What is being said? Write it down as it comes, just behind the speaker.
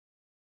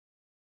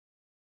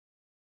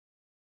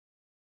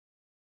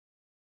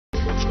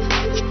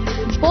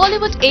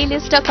Bollywood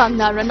A-lister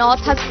Kangana Ranaut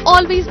has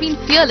always been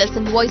fearless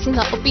in voicing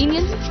her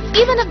opinions,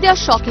 even if they are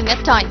shocking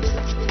at times.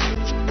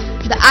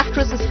 The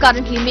actress is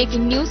currently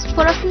making news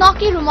for her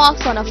snarky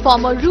remarks on her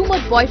former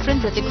rumored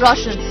boyfriend Hrithik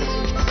Roshan.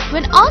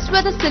 When asked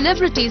whether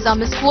celebrities are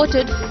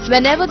misquoted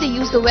whenever they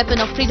use the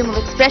weapon of freedom of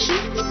expression,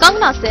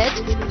 Kangana said,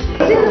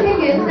 The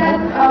thing is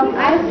that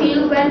I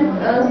feel when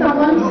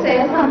someone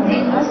says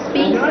something or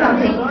speaks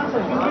something,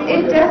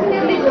 it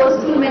definitely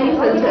goes through many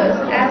filters.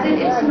 As in,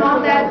 it's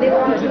not that they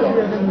want to,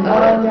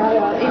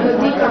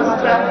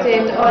 deconstruct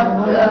it or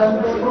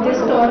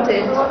distort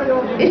it.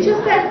 It's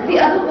just that the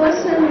other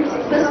person's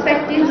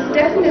perspective is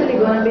definitely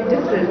going to be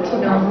different.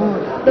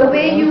 The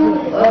way you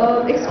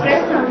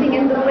express something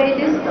and the way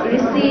it is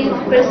received,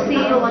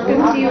 perceived,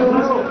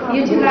 consumed,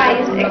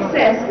 utilized,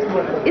 accessed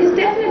is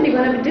definitely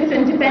going to be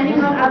different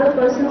depending on other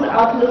person's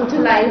outlook to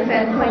life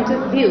and point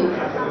of view.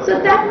 So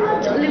that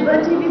much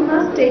liberty we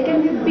must take,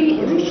 and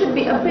we should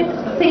be a bit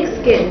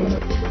thick-skinned.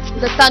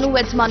 The Tanu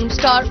Weds Manu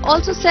star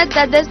also said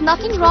that there's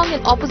nothing wrong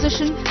in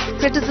opposition,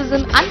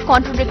 criticism and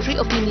contradictory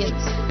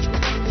opinions.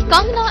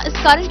 Kangana is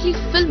currently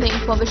filming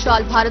for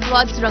Vishal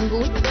Bharadwaj's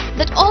Rangoon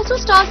that also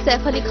stars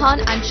Saif Ali Khan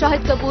and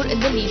Shahid Kapoor in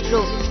the lead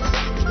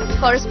roles.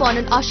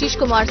 Correspondent Ashish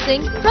Kumar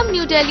Singh from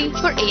New Delhi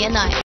for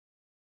ANI.